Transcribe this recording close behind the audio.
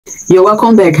You're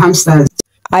welcome back, Hamster.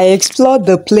 I explored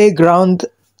the playground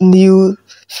new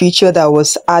feature that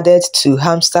was added to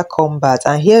Hamster Combat,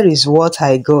 and here is what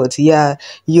I got. Yeah,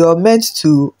 you're meant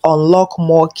to unlock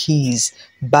more keys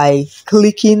by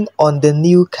clicking on the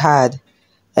new card,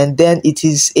 and then it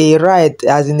is a ride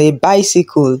as in a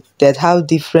bicycle that have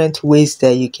different ways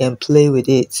that you can play with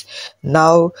it.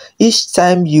 Now each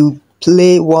time you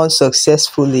play one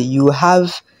successfully, you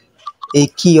have a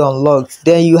key unlocked.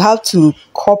 Then you have to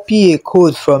copy a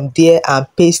code from there and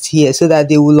paste here so that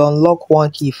they will unlock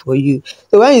one key for you.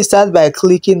 So when you start by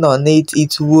clicking on it,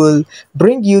 it will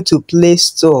bring you to Play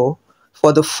Store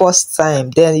for the first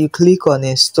time. Then you click on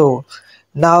install.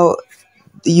 Now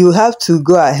you have to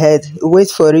go ahead,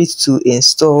 wait for it to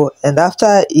install, and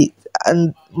after it,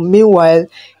 and meanwhile,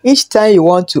 each time you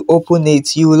want to open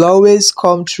it, you will always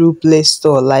come through Play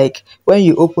Store. Like when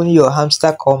you open your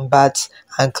Hamster Combat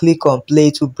and click on play,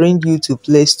 to bring you to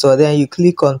Play Store, then you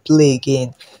click on play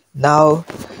again. Now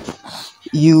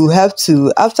you have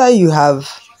to, after you have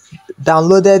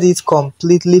downloaded it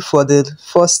completely for the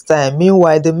first time,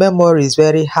 meanwhile the memory is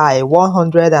very high,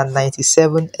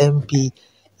 197 MB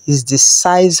is the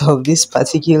size of this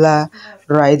particular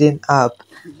riding app,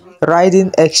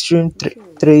 riding extreme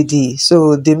 3D.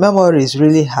 So the memory is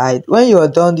really high. When you're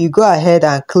done, you go ahead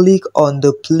and click on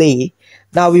the play.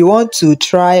 Now we want to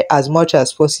try as much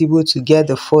as possible to get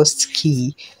the first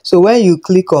key. So when you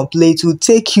click on play, it will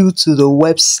take you to the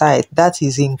website that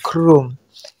is in Chrome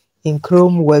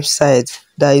website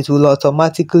that it will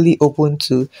automatically open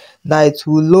to. Now it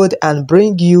will load and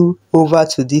bring you over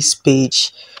to this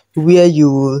page where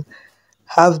you will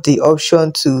have the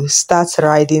option to start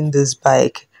riding this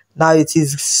bike. Now it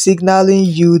is signaling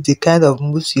you the kind of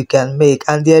moves you can make,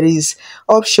 and there is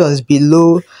options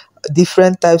below,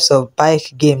 different types of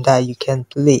bike game that you can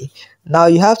play. Now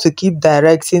you have to keep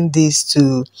directing this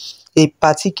to a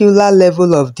particular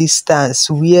level of distance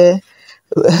where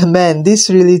man, this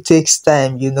really takes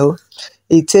time,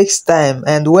 it takes time.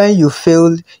 And when you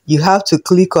fail, you have to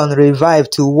click on revive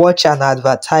to watch an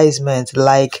advertisement.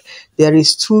 Like, there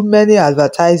is too many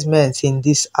advertisements in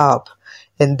this app,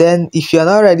 and then if you're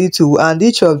not ready to, and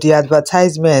each of the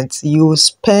advertisements, you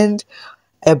spend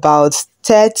about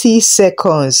 30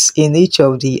 seconds in each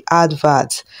of the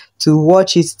adverts to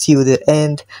watch it till the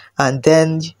end, and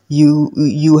then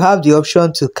you have the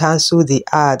option to cancel the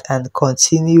ad and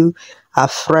continue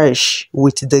afresh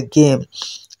with the game.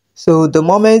 So the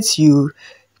moment you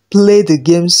play the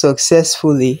game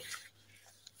successfully,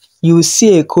 you will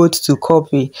see a code to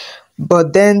copy.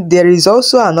 But then there is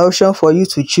also an option for you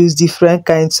to choose different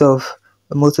kinds of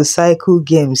motorcycle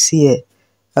games here.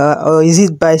 Or is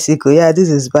it bicycle? Yeah, this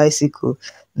is bicycle.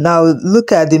 Now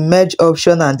look at the merge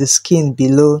option and the skin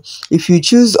below. If you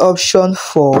choose option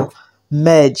for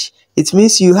merge, it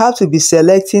means you have to be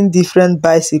selecting different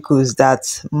bicycles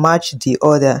that match the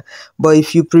other. But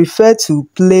if you prefer to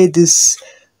play this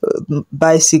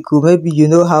bicycle, maybe you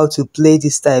know how to play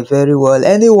this type very well,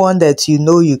 anyone that you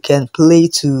know you can play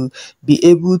to be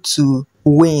able to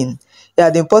win. Yeah,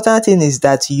 the important thing is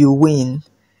that you win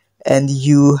and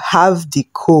you have the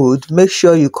code. Make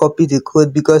sure you copy the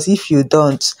code, because if you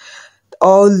don't,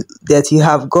 all that you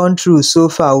have gone through so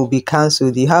far will be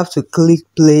cancelled. You have to click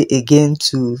play again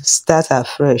to start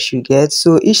afresh, you get.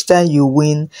 So each time you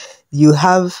win, you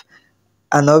have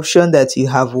an option that you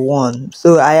have won.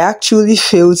 So I actually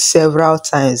failed several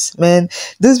times, man.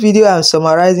 This video I'm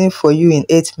summarizing for you in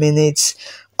 8 minutes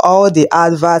all the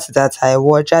adverts that I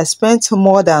watch. I spent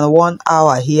more than 1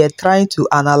 hour here trying to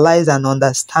analyze and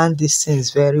understand these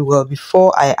things very well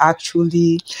before I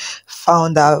actually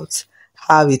found out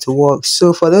how it works.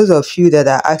 So for those of you that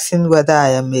are asking whether I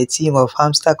am a team of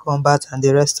Hamster Combat and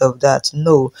the rest of that,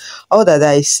 no. All that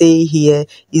I say here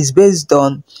is based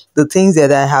on the things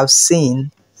that I have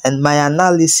seen and my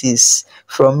analysis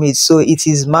from it. So it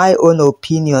is my own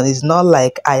opinion. It's not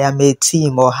like I am a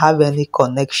team or have any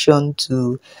connection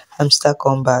to Hamster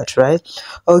Combat, right?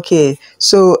 Okay,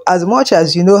 so as much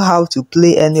as you know how to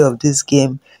play any of this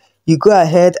game, you go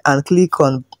ahead and click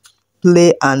on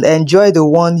play and enjoy the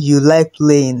one you like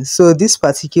playing. So this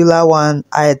particular one,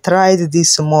 I tried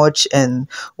this much and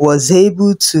was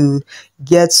able to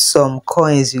get some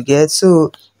coins, you get.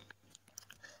 So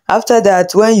after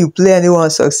that, when you play anyone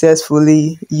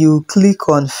successfully, you click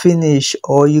on finish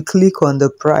or you click on the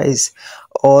prize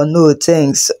or no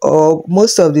thanks, or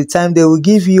most of the time they will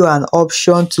give you an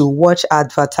option to watch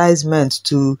advertisements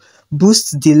to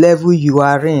boost the level you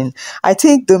are in. I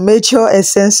think the major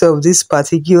essence of this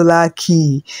particular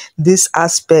key, this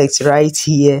aspect right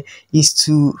here, is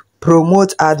to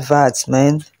promote adverts,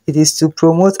 man. It is to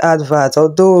promote advert,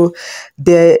 although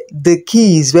the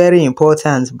key is very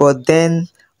important, but then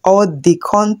all the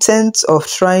content of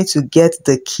trying to get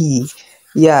the key,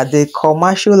 yeah, the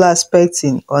commercial aspect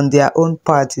in on their own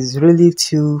part is really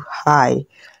too high.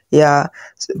 Yeah,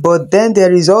 but then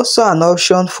there is also an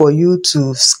option for you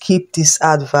to skip this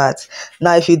advert.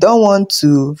 Now, if you don't want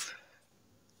to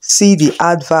see the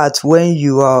advert when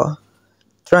you are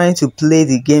trying to play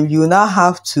the game, you now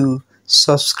have to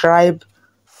subscribe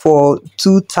for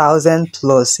 2000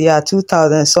 plus, yeah,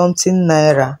 2000 something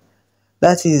naira.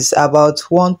 That is about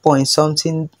 1 point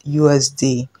something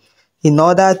USD, in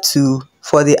order to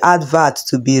for the advert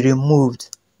to be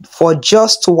removed for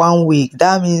just 1 week.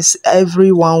 That means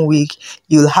every 1 week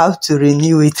you'll have to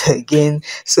renew it again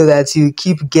so that you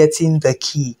keep getting the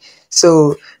key.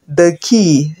 So the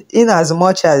key, in as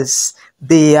much as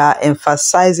they are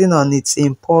emphasizing on its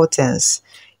importance,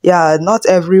 yeah, not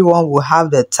everyone will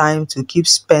have the time to keep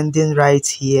spending right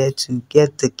here to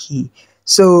get the key.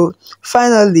 So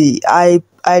finally, I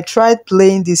tried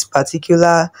playing this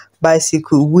particular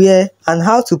bicycle, where and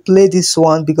how to play this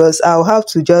one, because I'll have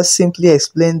to just simply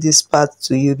explain this part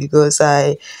to you, because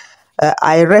I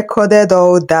recorded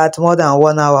all that more than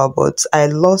 1 hour, but I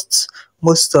lost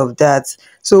most of that.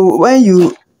 So when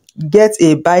you get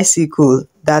a bicycle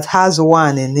that has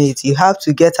one in it, you have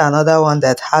to get another one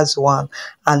that has one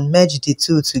and merge the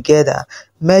two together.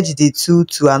 Merge the two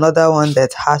to another one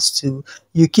that has two.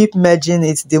 You keep merging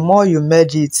it. The more you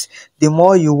merge it, the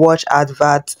more you watch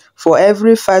advert. For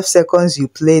every 5 seconds you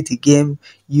play the game,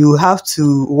 you have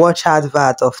to watch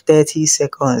advert of 30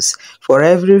 seconds. For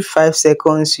every 5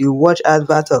 seconds you watch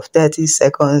advert of 30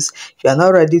 seconds. If you are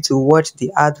not ready to watch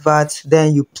the advert,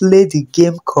 then you play the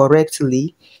game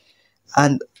correctly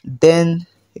and then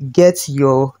get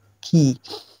your key.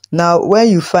 Now, when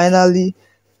you finally,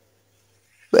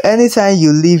 anytime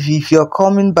you leave, if you're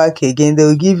coming back again,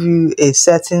 they'll give you a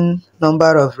certain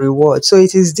number of rewards. So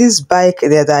it is this bike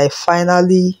that I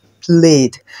finally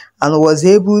played and was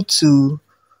able to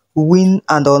win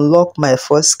and unlock my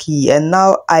first key, and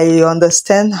now I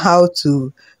understand how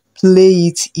to play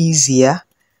it easier,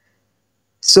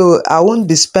 so I won't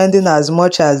be spending as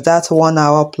much as that 1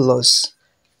 hour plus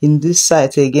in this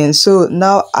site again. So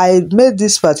now I made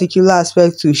this particular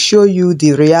aspect to show you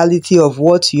the reality of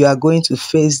what you are going to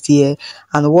face there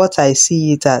and what I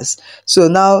see it as. So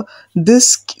now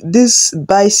this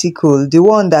bicycle, the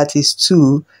one that is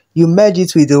two, you merge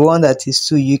it with the one that is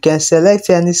two. You can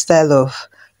select any style of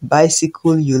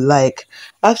bicycle you like.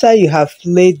 After you have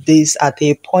played this at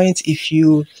a point, if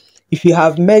you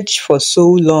have merged for so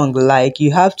long, like,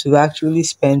 you have to actually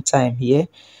spend time here.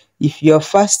 If you're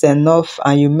fast enough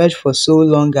and you merge for so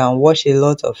long and watch a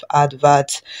lot of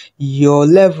adverts, your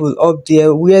level up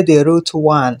there where they wrote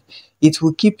one, it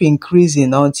will keep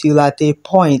increasing until at a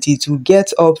point it will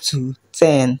get up to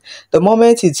 10. The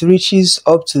moment it reaches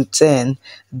up to 10,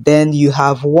 then you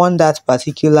have won that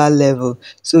particular level.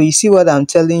 So you see what I'm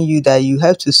telling you, that you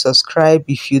have to subscribe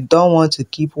if you don't want to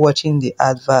keep watching the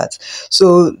advert.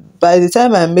 So by the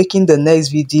time I'm making the next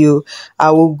video,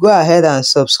 I will go ahead and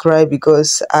subscribe,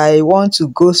 because I want to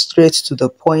go straight to the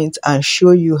point and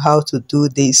show you how to do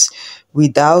this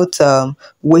without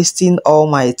wasting all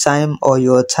my time or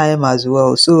your time as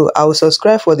well. So I will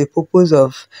subscribe for the purpose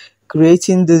of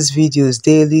creating these videos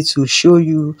daily to show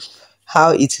you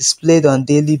how it is played on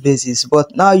daily basis.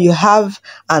 But now you have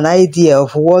an idea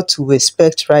of what to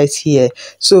expect right here.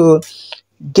 So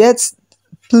get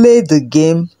play the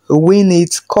game, win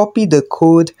it, copy the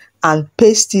code and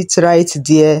paste it right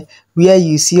there where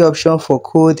you see option for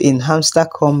code in Hamster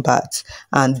Kombat,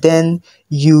 and then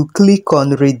you click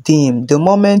on redeem. The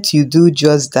moment you do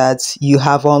just that, you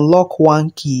have unlocked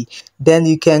one key. Then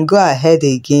you can go ahead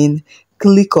again,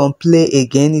 click on play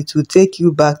again. It will take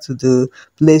you back to the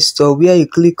Play Store, where you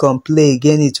click on play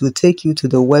again, it will take you to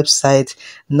the website.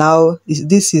 Now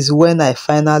this is when I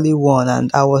finally won,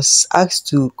 and I was asked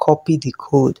to copy the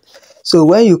code. So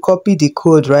when you copy the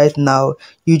code right now,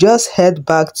 you just head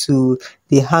back to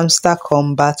the Hamster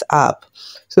Kombat app.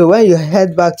 So when you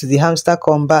head back to the Hamster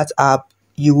Kombat app,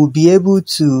 you will be able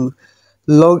to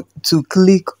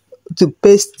click to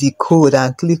paste the code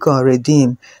and click on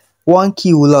redeem. One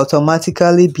key will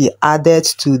automatically be added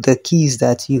to the keys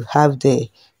that you have there.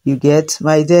 You get,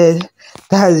 my dear?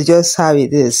 That is just how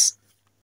it is.